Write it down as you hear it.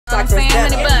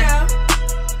saying? Honeybun.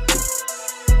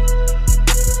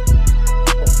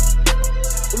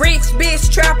 Rich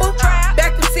bitch trapper,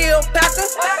 back to seal packer.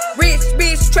 Rich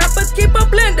bitch trapper, keep a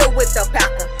blender with the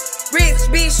packer. Rich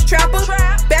bitch trapper,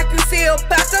 back to seal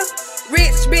packer.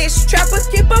 Rich bitch trapper,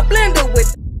 keep a blender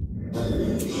with.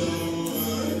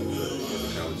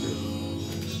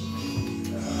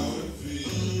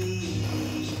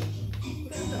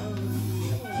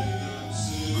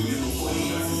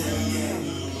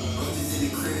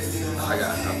 I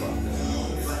got it.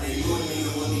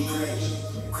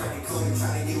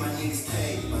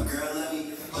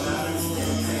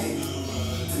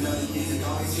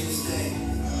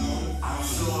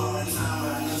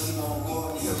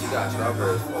 You got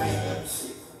strawberries for me, man.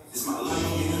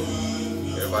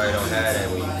 Everybody don't have that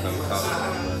when you come to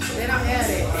college. They don't have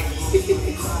that.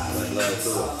 Much love to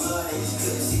it.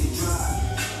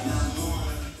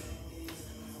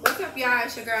 What's up, y'all?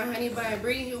 It's your girl Honeybun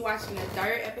Bri. You're watching the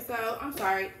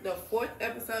the 4th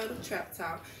episode of Trap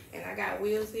Talk. And I got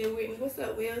WILLZ here with me. What's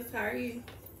up, WILLZ? How are you?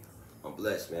 I'm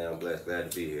blessed, man. I'm blessed.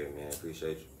 Glad to be here, man.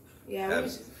 Appreciate you. Yeah,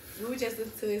 we were just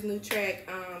listening to his new track,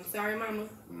 Sorry Mama.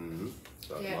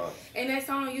 Yeah. And that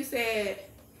song, you said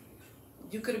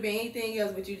you could have been anything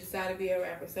else, but you decided to be a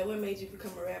rapper. So what made you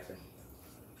become a rapper?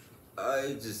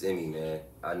 It's just in me, man.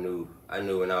 I knew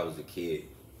when I was a kid,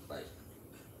 like,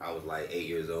 I was like 8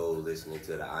 years old listening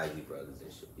to the Ivy Brothers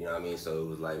and shit. You know what I mean? So it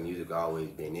was like music always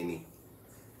been in me.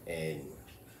 And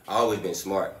I always been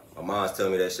smart. My mom's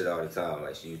telling me that shit all the time.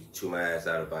 Like, she used to chew my ass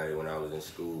out about it when I was in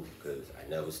school because I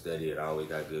never studied. I always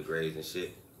got good grades and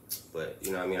shit. But,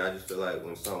 you know what I mean? I just feel like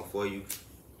when something for you,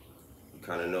 you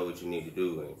kind of know what you need to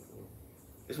do. And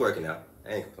it's working out.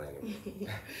 I ain't complaining.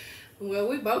 Well,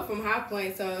 we both from High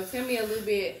Point, so tell me a little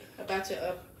bit about your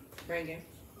upbringing.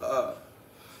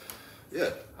 Yeah,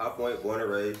 High Point, born and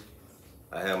raised.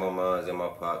 I had my moms and my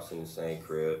pops in the same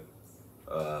crib.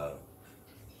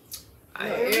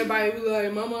 Everybody be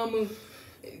like, my mama,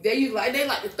 they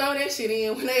like to throw that shit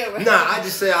in when they around. Nah, I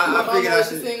just say I figured I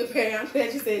should. Single parent. I'm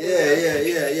glad you said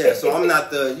that. Yeah. So I'm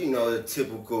not the, the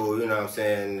typical, you know what I'm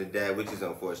saying, the dad, which is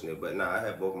unfortunate. But nah, I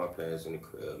had both my parents in the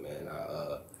crib, man.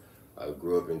 I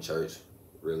grew up in church,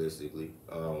 realistically.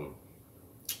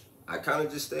 I kind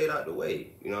of just stayed out the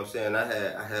way. You know what I'm saying?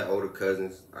 I had older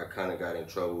cousins I kind of got in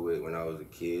trouble with when I was a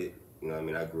kid. You know what I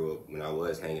mean? I grew up, when I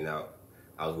was hanging out,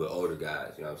 I was with older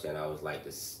guys. You know what I'm saying? I was like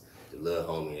the little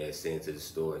homie that sent to the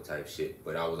store type shit.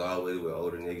 But I was always with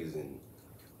older niggas, and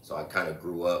so I kind of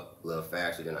grew up a little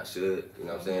faster than I should. You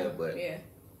know what I'm saying? But, yeah.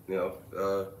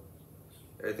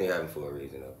 everything happened for a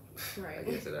reason, though. Right. I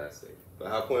guess that I say. But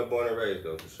High Point, born and raised,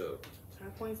 though, for sure. High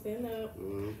Point, stand up.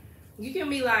 You can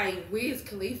be like Wiz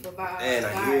Khalifa vibes. And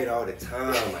I hear it all the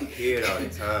time.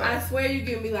 I swear you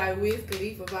can be like Wiz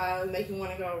Khalifa vibes, make you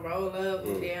want to go roll up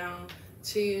and down,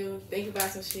 chill, think about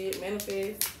some shit,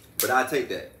 manifest. But I take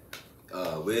that.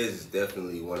 Wiz is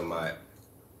definitely one of my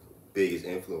biggest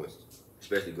influences,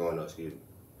 especially growing up,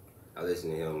 I listen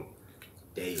to him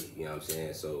daily, you know what I'm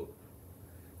saying? So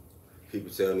people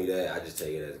tell me that, I just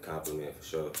take it as a compliment for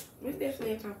sure. It's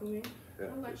definitely a compliment. Yeah,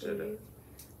 I like sure Wiz.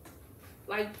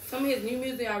 Like, some of his new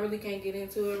music, I really can't get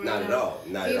into it right now. Not at all.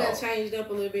 He done changed up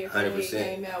a little bit from 100%. when he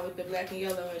came out with the black and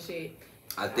yellow and shit.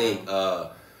 I think I'm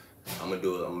gonna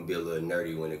be a little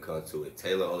nerdy when it comes to it.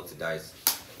 Taylor Dice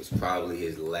was probably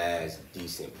his last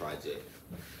decent project.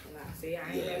 Nah, see,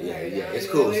 I ain't never Yeah. heard that. It's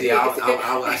cool. See,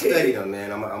 I studied him,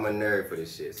 man. I'm a nerd for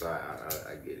this shit, so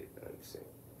I get it. I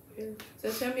understand.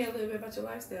 So tell me a little bit about your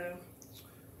lifestyle.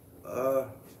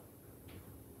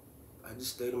 I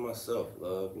just stay to myself,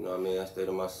 love. You know what I mean? I stay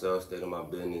to myself, stay to my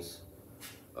business.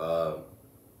 I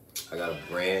got a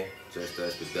brand, Just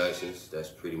Us Productions. That's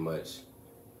pretty much,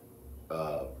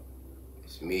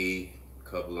 it's me, a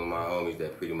couple of my homies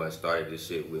that pretty much started this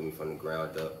shit with me from the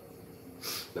ground up. You know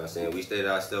what I'm saying? We stay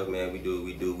to ourselves, man. We do what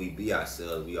we do. We be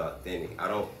ourselves. We authentic.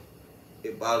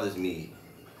 It bothers me.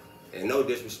 And no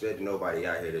disrespect to nobody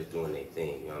out here that's doing their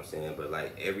thing, you know what I'm saying? But,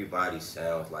 like, everybody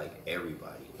sounds like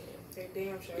everybody.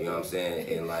 Damn sure. You know what I'm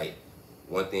saying? And like,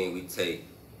 one thing we take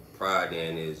pride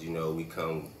in is, we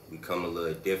come a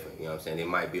little different. You know what I'm saying? It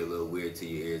might be a little weird to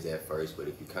your ears at first, but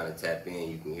if you kind of tap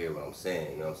in, you can hear what I'm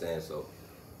saying. You know what I'm saying? So,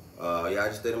 I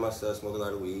just stay to myself, smoke a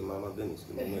lot of weed, mind my business.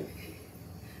 You know what I mean?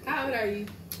 How old are you?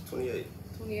 28.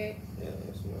 28? Yeah,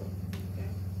 that's Okay.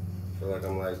 I feel like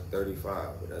I'm like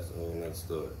 35, but that's a whole nother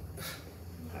story.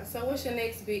 So what's your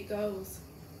next big goals?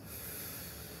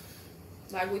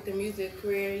 Like with the music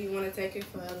career, you want to take it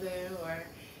further, or?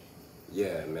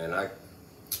 Yeah, man.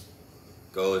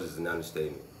 Goals is an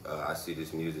understatement. I see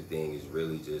this music thing is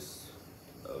really just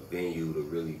a venue to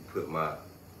really put my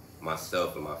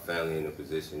myself and my family in a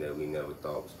position that we never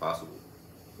thought was possible.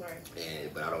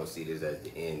 Right. But I don't see this as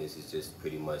the end. This is just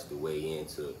pretty much the way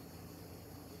into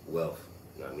wealth.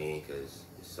 You know what I mean? Because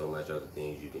there's so much other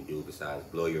things you can do besides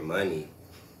blow your money.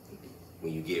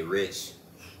 When you get rich,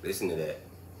 listen to that.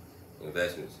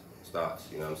 Investments, stocks.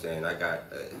 You know what I'm saying? I got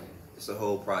it's a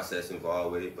whole process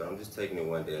involved with it, but I'm just taking it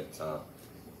one day at a time. You know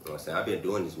what I'm saying? I've been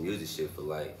doing this music shit for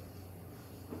like,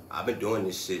 I've been doing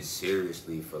this shit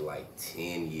seriously for like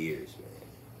 10 years,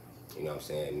 man. You know what I'm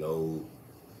saying? No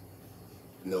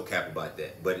cap about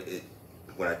that. But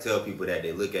when I tell people that,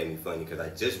 they look at me funny because I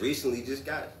just recently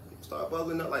started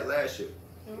bubbling up like last year.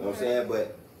 You know what I'm saying?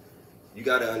 But you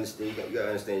gotta understand.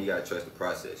 You gotta trust the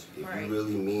process. If you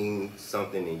really mean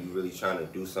something and you really trying to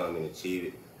do something and achieve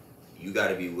it, you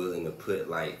gotta be willing to put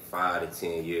like 5 to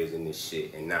 10 years in this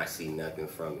shit and not see nothing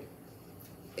from it.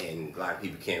 And a lot of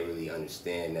people can't really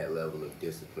understand that level of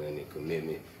discipline and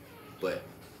commitment. But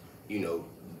you know,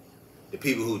 the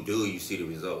people who do, you see the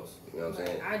results. You know what I'm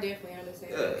saying? I definitely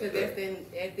understand because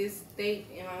at this state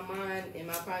in my mind, in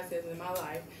my process, in my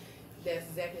life, that's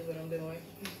exactly what I'm doing.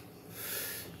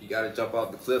 You gotta jump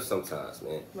off the cliff sometimes,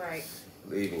 man. Right.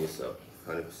 Believe in yourself,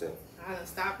 100%. I done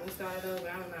stopped and started over.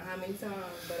 I don't know how many times,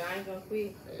 but I ain't gonna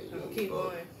quit. Hey, I'm gonna keep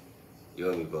going. You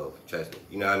and me both. Trust me.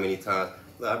 You know how many times?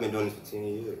 Look, I've been doing this for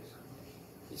 10 years.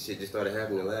 This shit just started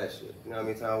happening last year. You know how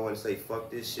many times I want to say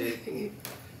fuck this shit?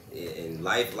 And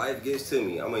life gets to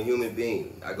me. I'm a human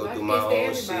being. I go through my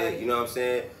own shit. You know what I'm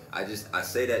saying? I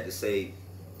say that to say,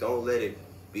 don't let it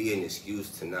be an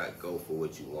excuse to not go for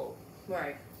what you want.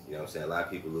 Right. You know what I'm saying? A lot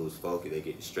of people lose focus, they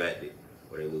get distracted,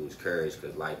 or they lose courage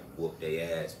because life whoop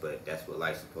their ass, but that's what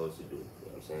life's supposed to do. You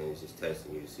know what I'm saying? It's just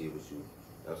testing you to see what you know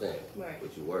what I'm saying? Right.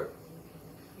 What you work.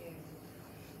 Yeah.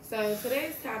 So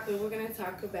today's topic, we're going to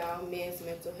talk about men's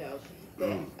mental health.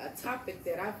 A topic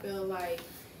that I feel like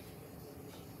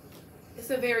it's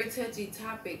a very touchy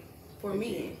topic for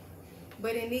men,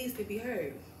 but it needs to be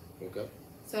heard. Okay.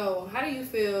 So how do you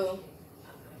feel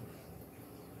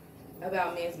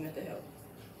about men's mental health?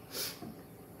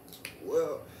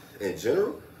 Well, in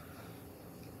general?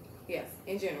 Yes,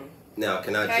 in general. Now,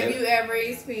 can I... Have you ever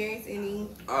experienced any...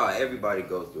 everybody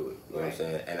go through it. You know what I'm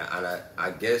saying? And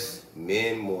I guess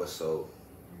men more so,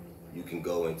 you can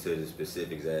go into the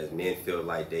specifics as men feel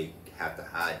like they have to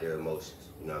hide their emotions.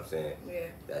 You know what I'm saying? Yeah.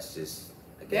 That's just...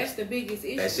 That's the biggest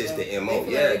issue. That's just the MO.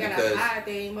 They feel like they gotta hide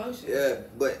their emotions. Yeah,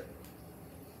 but...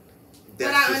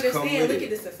 But I understand, look at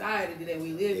the society that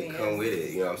we live in. Come with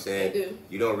it, you know what I'm saying? They do.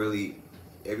 You don't really...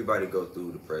 Everybody go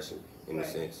through depression, in a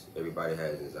sense. Everybody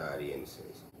has anxiety, in a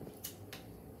sense.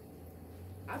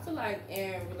 I feel like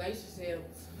in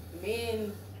relationships,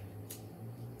 men,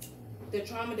 the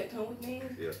trauma that comes with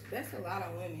men, that's a lot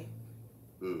on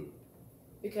women.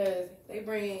 Because they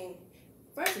bring,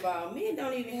 first of all, men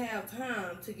don't even have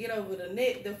time to get over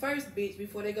the first bitch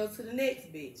before they go to the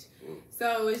next bitch.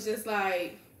 So it's just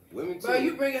like, women too. Bro,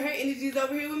 you bringing her energies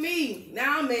over here with me.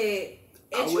 Now I'm mad.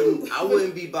 I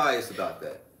wouldn't be biased about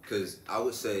that, because I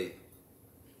would say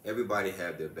everybody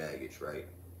have their baggage, right? You know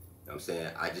what I'm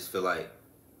saying? I just feel like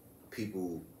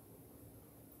people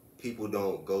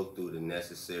don't go through the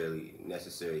necessary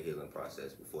healing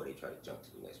process before they try to jump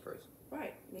to the next person.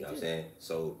 Right. You know what I'm saying?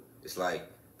 So it's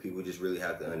like people just really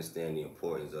have to understand the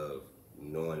importance of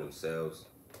knowing themselves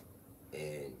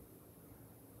and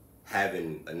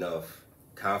having enough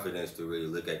confidence to really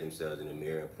look at themselves in the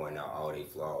mirror and point out all their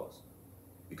flaws.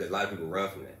 Because a lot of people run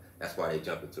from that. That's why they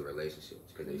jump into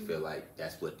relationships, because they feel like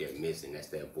that's what they're missing. That's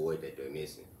that void that they're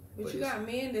missing. But you got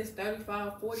men that's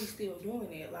 35, 40 still doing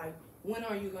that. Like, when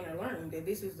are you going to learn that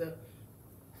this is the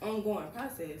ongoing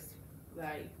process?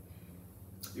 Like,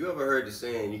 you ever heard the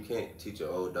saying, you can't teach an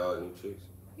old dog new tricks?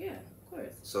 Yeah, of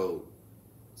course. So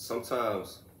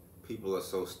sometimes people are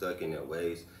so stuck in their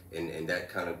ways, and that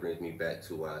kind of brings me back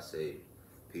to why I say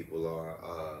people are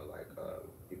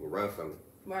people run from it.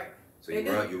 Right. So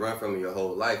you run from it your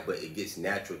whole life, but it gets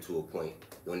natural to a point.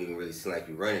 You don't even really seem like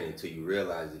you're running until you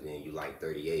realize it, and you like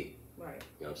 38. Right.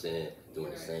 You know what I'm saying?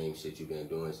 Doing the same shit you've been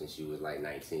doing since you was like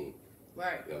 19.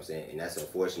 Right. You know what I'm saying? And that's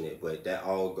unfortunate, but that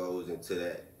all goes into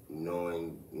that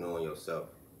knowing yourself.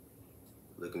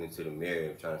 Looking into the mirror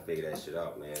and trying to figure that shit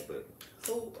out, man. But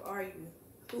who are you?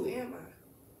 Who am I?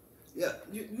 Yeah.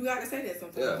 You gotta say that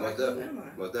sometimes. Yeah, most definitely. Who am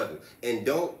I? Most definitely. And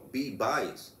don't be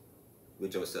biased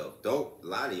with yourself. Don't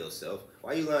lie to yourself.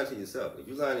 Why are you lying to yourself? If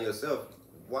you're lying to yourself,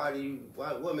 what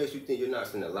makes you think you're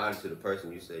not gonna lie to the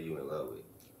person you say you in love with?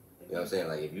 You know what I'm saying?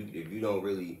 Like if you don't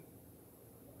really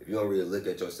look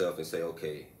at yourself and say,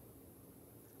 okay,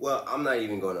 well, I'm not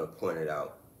even gonna point it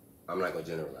out. I'm not gonna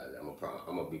generalize it.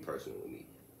 I'm gonna be personal with me.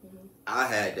 I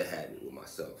had to have it with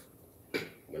myself.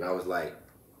 when I was like,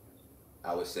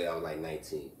 I would say I was like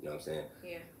 19. You know what I'm saying?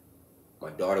 Yeah.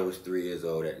 My daughter was 3 years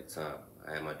old at the time.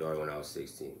 I had my daughter when I was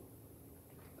 16.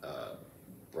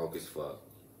 Broke as fuck.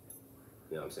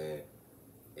 You know what I'm saying?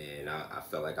 And I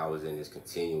felt like I was in this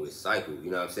continuous cycle. You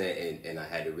know what I'm saying? And I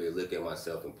had to really look at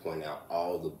myself and point out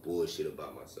all the bullshit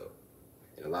about myself.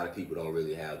 And a lot of people don't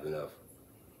really have enough,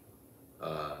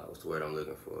 what's the word I'm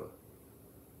looking for?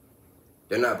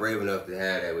 They're not brave enough to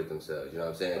have that with themselves. You know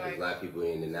what I'm saying? Because a lot of people are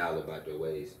in denial about their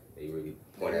ways. They really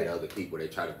point at other people. They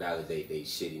try to validate their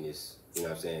shittiness, you know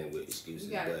what I'm saying, with excuses.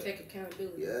 You gotta take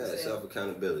accountability. Yeah,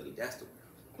 self-accountability. That's the word.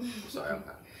 I'm sorry, I'm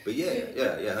high. But yeah,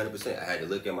 100%. I had to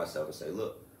look at myself and say,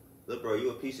 look, bro, you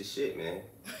a piece of shit, man.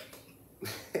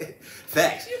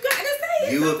 Facts. You gotta say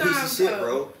it. You a piece of shit,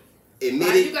 bro.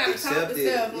 Admit it, you gotta accept talk to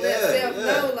it. self, let self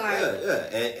know, like.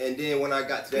 Yeah. And then when I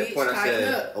got to that point, I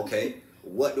said, okay,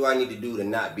 what do I need to do to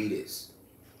not be this?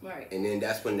 Right. And then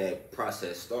that's when that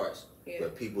process starts. Yeah.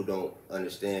 But people don't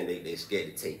understand. They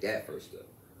scared to take that first step.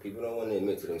 People don't want to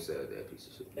admit to themselves they're a piece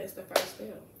of shit. That's the first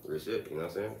step. Real shit, you know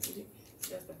what I'm saying?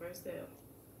 That's the first step.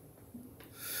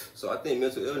 So I think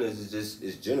mental illness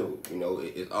is general. You know,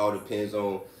 it all depends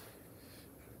on.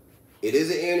 It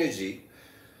is an energy,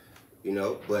 you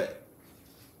know, but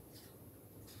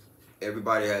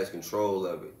everybody has control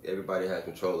of it. Everybody has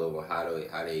control over how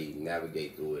they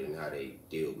navigate through it and how they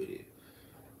deal with it.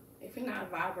 If you're not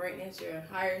vibrating at your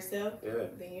higher self, Yeah.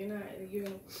 then you're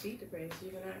gonna be depressed.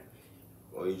 You're not.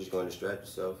 Or you're just gonna distract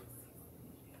yourself.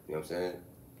 You know what I'm saying?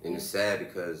 And it's sad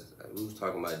because we was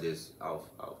talking about this off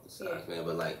the side, man.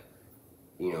 But like,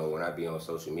 you know, when I be on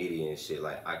social media and shit,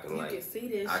 like I can can see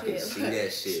this I can see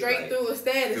that shit straight like, through a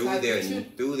status,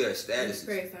 through their status.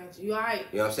 You alright?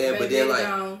 You know what I'm saying? But then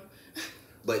like,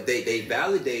 but they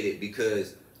validate it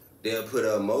because they'll put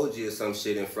an emoji or some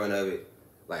shit in front of it.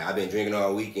 Like, I've been drinking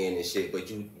all weekend and shit, but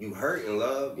you hurt in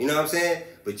love, you know what I'm saying?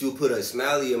 But you put a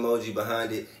smiley emoji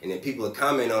behind it, and then people are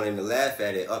commenting on it and laugh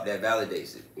at it, that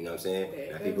validates it, you know what I'm saying?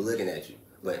 Yeah, now people looking at you,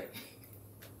 but,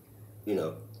 you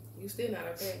know. You still not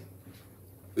okay.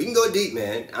 We can go deep,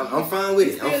 man. I'm fine with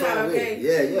it. I'm fine with okay.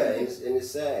 it. Yeah, and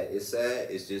it's sad. It's sad.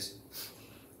 It's just,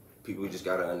 people just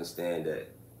gotta understand that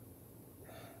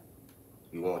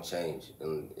you won't change,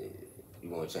 and you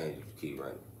won't change if you keep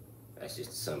running. That's just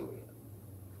the summary.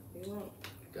 You won't.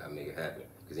 Gotta make it happen.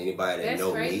 Because anybody that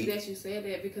know me. That's crazy that you said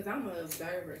that because I'm an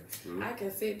observer. Mm-hmm. I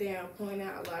can sit there and point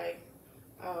out like,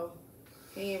 oh,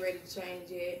 he ain't ready to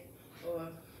change yet, or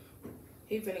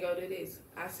he finna go do this.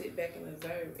 I sit back and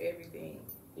observe everything.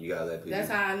 You gotta let people.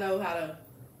 That's how I know how to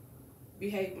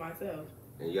behave myself.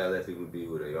 And you gotta let people be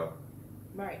who they are.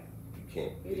 Right.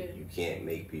 You can't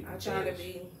make people change. I try to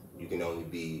be. You can only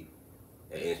be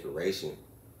an inspiration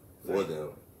for them,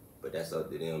 but that's up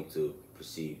to them to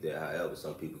perceive that. However,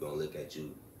 some people gonna look at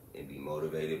you and be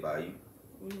motivated by you.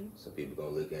 Mm-hmm. Some people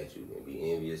gonna look at you and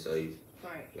be envious of you.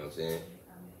 Right. You know what I'm saying?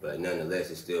 But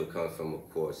nonetheless, it still comes from a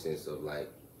core sense of like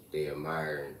they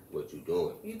admiring what you're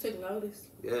doing. You took notice.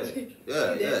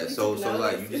 Yeah. So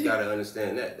like you just gotta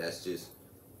understand that. That's just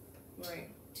right.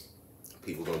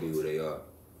 People gonna be who they are.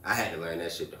 I had to learn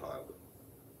that shit the hard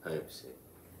way, 100%.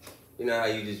 You know how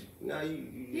you just,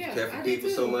 you care for people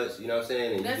so much, you know what I'm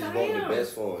saying? And you just want the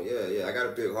best for them. Yeah. I got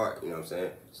a big heart, you know what I'm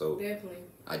saying? So definitely.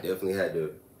 I definitely had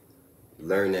to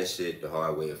learn that shit the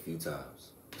hard way a few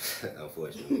times,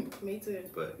 unfortunately. Me too.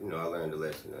 But, you know, I learned the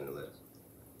lesson nonetheless.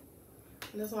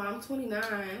 That's why I'm 29.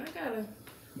 I got a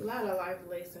lot of life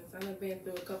lessons. I've been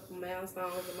through a couple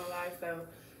milestones in my life, so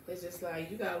it's just like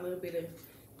you got a little bit of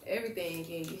everything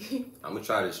in you. I'm going to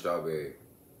try this strawberry.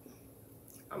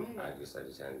 I guess I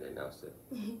just hadn't announced it.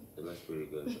 It looks pretty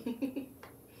good.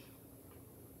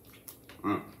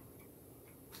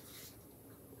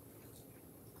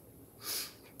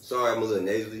 Sorry, I'm a little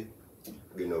nasally.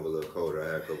 Getting over a little cold I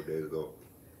had a couple days ago.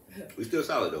 We still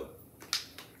solid though.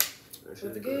 Was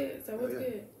it good? So what's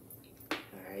good?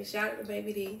 All right, shout out to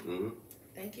Baby D. Mm-hmm.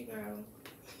 Thank you, girl.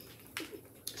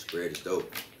 Spread is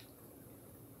dope.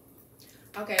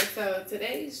 Okay, so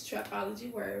today's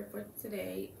trapology word for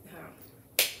today.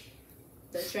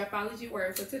 The trapology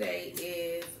word for today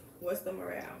is what's the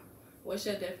morale? What's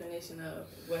your definition of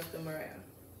what's the morale?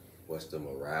 What's the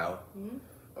morale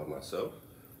of myself?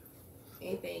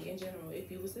 Anything in general. If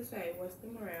you was to say what's the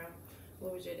morale,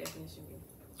 what would your definition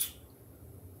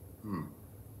be?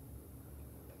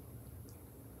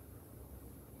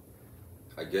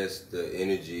 I guess the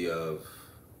energy of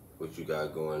what you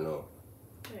got going on.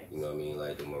 Thanks. You know what I mean?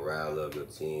 Like the morale of your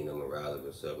team, the morale of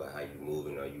yourself, like how you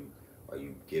moving, are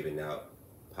you giving out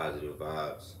positive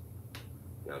vibes?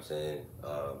 You know what I'm saying?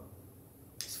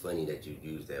 It's funny that you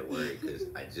use that word because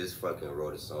I just fucking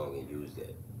wrote a song and used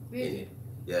that in it.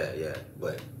 Yeah.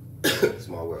 But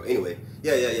small world. Anyway,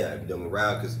 yeah. The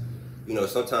morale, because you know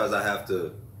sometimes I have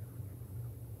to,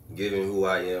 given who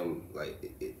I am, like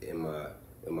in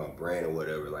my brand or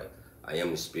whatever, like I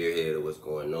am the spearhead of what's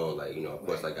going on. Like, you know, of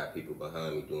course I got people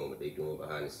behind me doing what they doing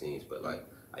behind the scenes, but like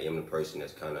I am the person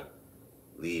that's kind of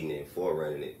leading it and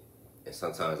forerunning it. And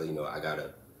sometimes, you know, I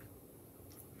gotta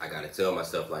tell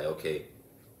myself like, okay,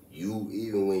 you,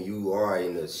 even when you are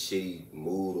in a shitty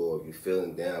mood or if you're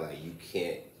feeling down, like you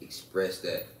can't express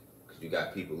that because you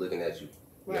got people looking at you.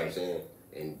 You know what I'm saying?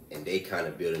 And they kind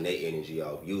of building their energy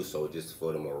off you. So just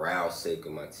for the morale sake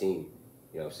of my team,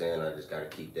 you know what I'm saying? I just gotta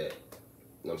keep that.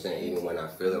 You know what I'm saying? Even when I'm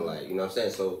feeling like, you know what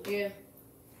I'm saying? So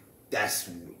that's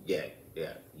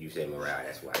you said morale.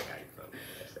 That's why I got it from.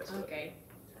 That's okay.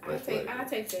 I take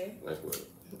that. That's what.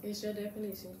 It's your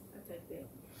definition. I take that.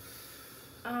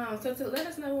 So to let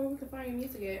us know where we can find your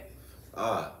music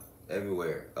at.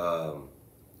 Everywhere.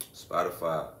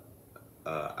 Spotify.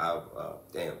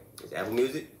 It's Apple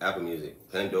Music,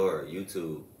 Pandora,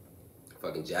 YouTube,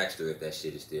 fucking Jackster if that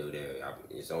shit is still there.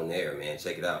 It's on there, man.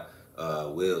 Check it out.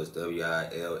 WILLZ,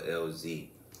 WILLZ.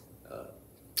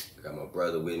 I got my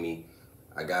brother with me.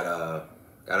 I got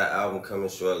an album coming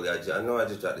shortly. I know I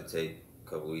just dropped the tape a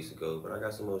couple weeks ago, but I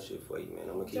got some more shit for you, man.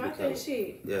 I'm gonna keep it coming.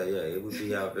 Shit. Yeah, it will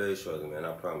be out very shortly, man.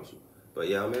 I promise you. But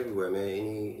yeah, I'm everywhere, man.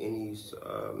 Any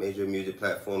major music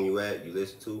platform you at, you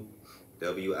listen to,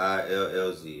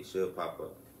 WILLZ. It should pop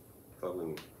up. Fuck with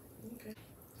me. Okay.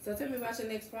 So tell me about your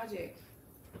next project.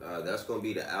 That's gonna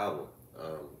be the album.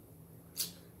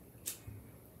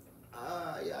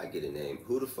 I get a name.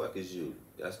 Who the Fuck Is You?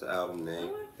 That's the album name.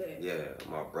 I like that. Yeah,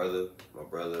 my brother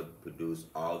produced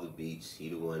all the beats. He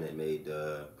the one that made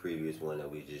the previous one that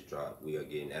we just dropped. We Are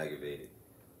Getting Aggravated.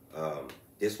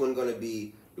 This one gonna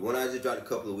be, the one I just dropped a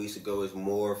couple of weeks ago is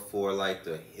more for like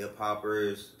the hip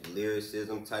hoppers,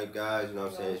 lyricism type guys. You know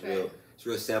what I'm saying? It's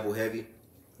real sample heavy.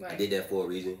 I did that for a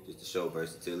reason, just to show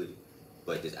versatility.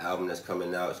 But this album that's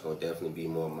coming out, it's gonna definitely be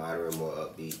more modern, more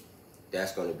upbeat.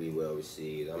 That's gonna be well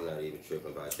received. I'm not even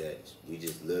tripping about that.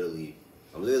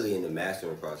 I'm literally in the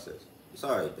mastering process. It's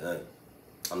already done.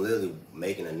 I'm literally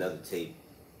making another tape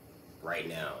right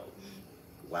now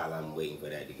while I'm waiting for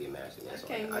that to get mastered.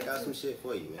 I got some shit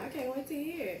for you, man. I can't wait to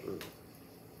hear it.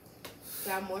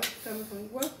 Got more coming from you.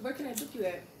 Where can I book you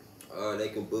at? They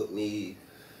can book me.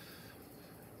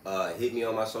 Hit me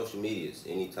on my social medias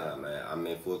anytime, man. I'm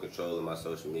in full control of my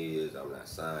social medias. I'm not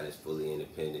signed. It's fully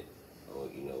independent.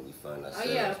 You know, we find ourselves.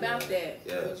 Oh yeah, about that.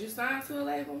 Yeah. Would you sign to a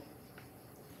label?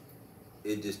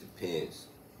 It just depends.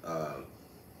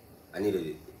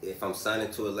 If I'm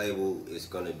signing to a label, it's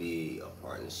gonna be a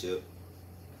partnership.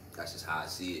 That's just how I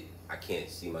see it. I can't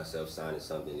see myself signing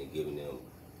something and giving them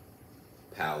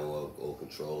power or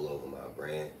control over my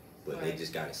brand. But they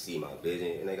just gotta see my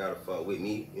vision and they gotta fuck with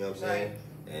me. You know what I'm saying?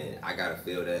 And I gotta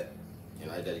feel that.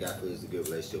 And I just gotta feel it's a good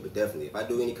relationship. But definitely, if I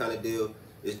do any kind of deal,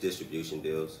 it's distribution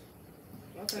deals.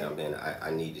 Okay. You know what I'm saying? I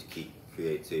need to keep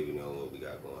creativity on what we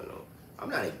got going on. I'm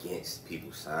not against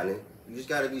people signing. You just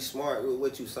gotta be smart with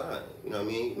what you sign. You know what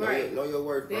I mean? Know your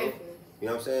worth, bro. Definitely. You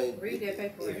know what I'm saying? Read that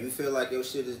paperwork. If you feel like your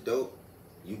shit is dope,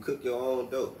 you cook your own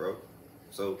dope, bro.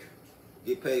 So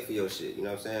get paid for your shit. You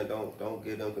know what I'm saying? Don't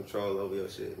give them control over your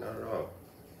shit. Not at all.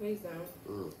 Please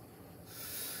don't.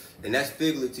 And that's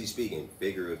figuratively speaking.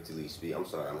 I'm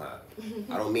sorry, I'm high.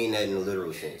 I don't mean that in a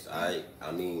literal sense. I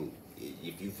mean,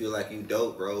 if you feel like you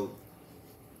dope, bro,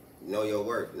 know your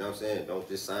worth. You know what I'm saying? Don't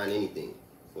just sign anything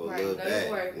for a little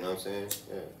bag. You know what I'm saying?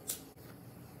 Yeah.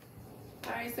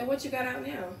 All right. So what you got out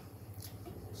now?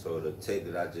 So the tape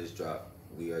that I just dropped,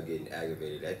 We Are Getting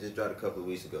Aggravated. That just dropped a couple of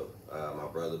weeks ago. My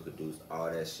brother produced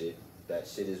all that shit. That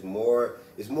shit is more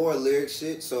lyric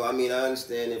shit. So I mean, I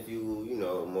understand if you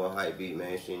know, more hype beat,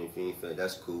 mainstream, if you ain't feel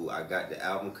that's cool. I got the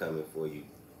album coming for you.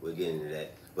 We'll get into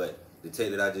that. But the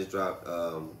tape that I just dropped,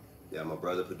 my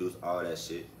brother produced all that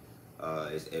shit.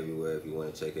 It's everywhere if you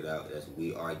want to check it out. That's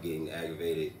We Are Getting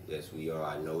Aggravated. Yes, we are.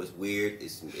 I know it's weird.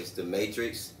 It's the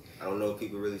Matrix. I don't know if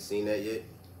people really seen that yet.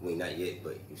 I mean, not yet,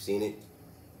 but you've seen it.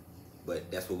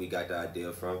 But that's where we got the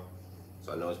idea from.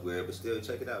 So I know it's weird, but still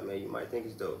check it out, man. You might think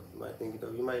it's dope. You might think it's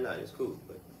dope. You might not. It's cool,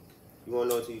 but you won't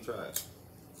know until you try it.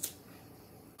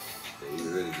 So you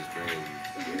really just bring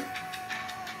you.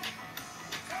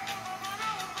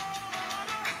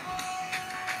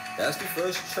 That's the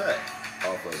first track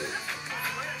off of it.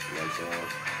 You know what I'm saying?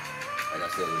 Like I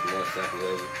said, it's more sample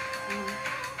heavy.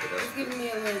 It's giving me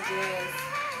a little jazz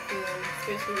feel,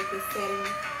 especially with this setting.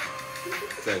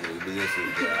 Trust me, I've been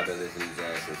listening to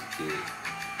jazz since a kid.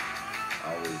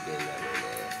 Always been that way,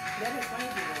 man. That is funny,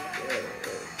 man. Yeah.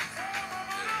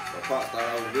 My pop thought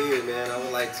I was weird, man. I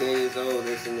was like 10 years old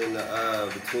listening to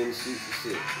Between the Sheets and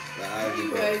shit.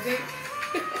 You wasn't.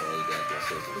 Oh, you got my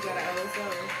sister. You got an old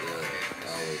soul. Yeah,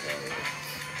 I always have it.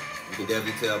 You can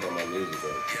definitely tell by my music,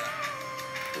 though.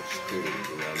 Which is cool, you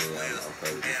know what I mean? I'm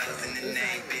proud of this WILLZ in the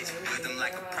name, bitch. With them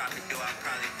like a prophet, though I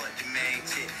probably fucked the main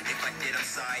chick. If I did, I'm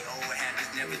sorry. Old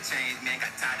habits never change, man.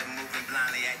 Got tired of moving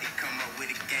blindly. Had to come up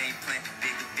with a game plan.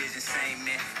 Bigger vision, same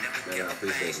man. Never give a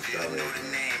bang. Still know the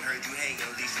name. Heard you hate,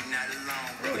 at least you're not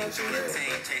alone. But you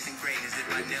entertain, chasing greatness.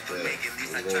 If I never make it, at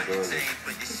least I try to change.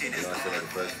 But this shit is hard.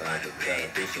 By the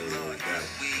bed, thank you, Lord.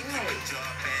 We keep a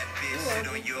job, bad bitch. Sit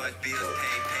on yours, bills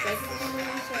paid for.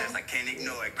 I can't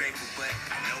ignore it. Grateful, but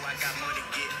I know I got more to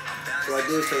get. So I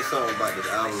did say something about this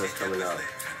album that's coming out.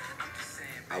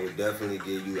 I would definitely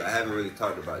give you. I haven't really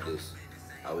talked about this.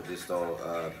 I was just on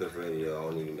Piff Radio.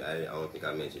 I don't think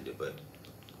I mentioned it, but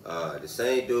the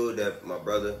same dude that my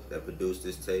brother that produced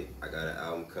this tape. I got an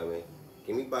album coming.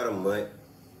 Give me about a month.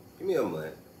 Give me a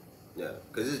month. Yeah,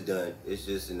 cause it's done. It's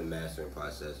just in the mastering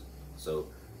process. So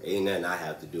ain't nothing I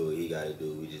have to do. He got to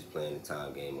do. We just playing the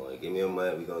time game on it. Give me a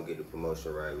month. We gonna get the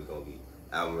promotion right. We gonna be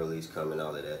album release coming.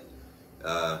 All of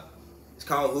that. It's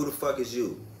called Who the Fuck Is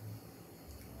You?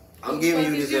 I'm giving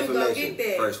you this information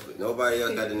first, but nobody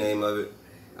else got the name of it.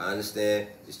 I understand.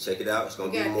 Just check it out. It's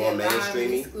gonna be more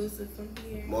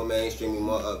mainstreamy, more mainstreamy,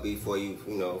 more upbeat for you,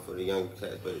 you know, for the younger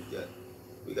cats. But yeah,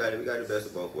 we got it. We got the best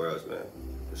of both worlds, man.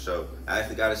 For sure. I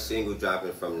actually got a single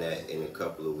dropping from that in a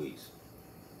couple of weeks,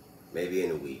 maybe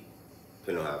in a week,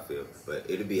 depending on how I feel. But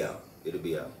it'll be out. It'll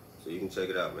be out. So you can check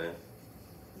it out, man.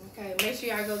 Okay, make sure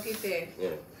y'all go get that.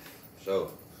 Yeah.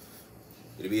 So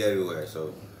it'll be everywhere.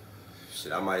 So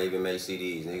shit, I might even make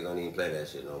CDs. Niggas don't even play that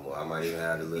shit no more. I might even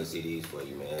have the little CDs for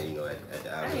you, man. You know, at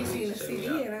the album. I ain't seen a CD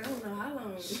in I don't know how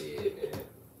long. Shit, man.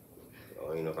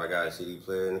 Oh, you know, if I got a CD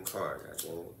player in the car,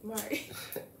 goddamn. Right.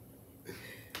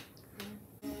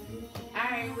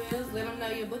 Alright, WILLZ, let them know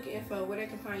your booking info. Where they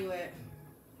can find you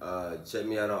at. Check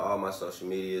me out on all my social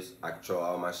medias. I control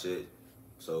all my shit.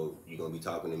 So you're gonna be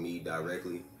talking to me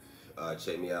directly.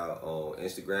 Check me out on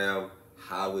Instagram,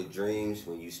 Howard Dreams.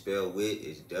 When you spell wit,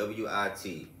 it's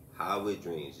W-I-T. Howard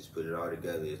Dreams. Just put it all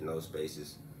together. There's no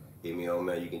spaces. Hit me on,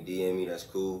 man. You can DM me. That's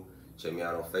cool. Check me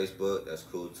out on Facebook. That's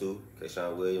cool too.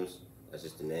 Kayshawn Williams. That's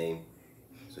just the name.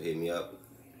 So hit me up.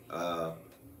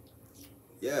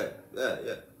 Yeah.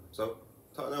 So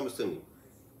talk numbers to me.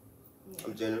 Yeah.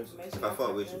 I'm generous. If I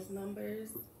fuck with you.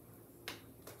 Numbers.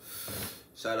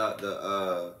 Shout out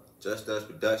to Just Us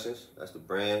Productions. That's the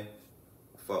brand.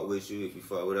 Fuck with you. If you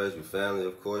fuck with us, your family,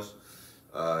 of course.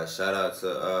 Shout out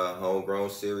to Homegrown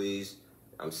Series.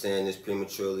 I'm saying this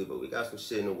prematurely, but we got some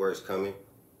shit in the works coming.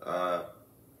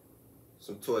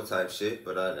 Some tour type shit,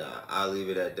 but I'll leave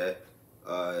it at that.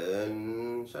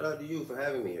 And shout out to you for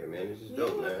having me here, man. This is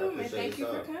dope, man. You're welcome, thank you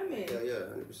for coming. Yeah,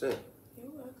 100%.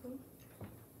 You're welcome.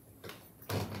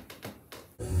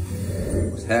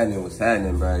 What's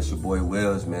happening, bro? It's your boy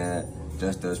WILLZ, man.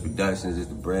 Just Us Productions is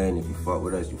the brand. If you fuck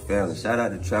with us, you family. Shout out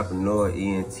to Trapreneur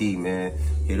ENT, man.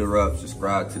 Hit her up,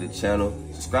 subscribe to the channel.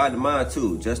 Subscribe to mine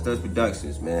too, Just Us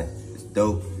Productions, man. It's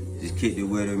dope. Just kicked it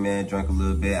with her, man. Drank a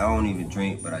little bit. I don't even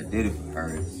drink, but I did it for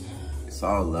her. It's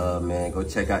all love, man. Go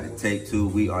check out the tape too.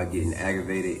 We are getting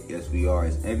aggravated. Yes, we are.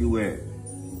 It's everywhere.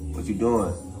 What you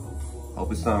doing?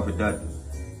 Hope it's something productive.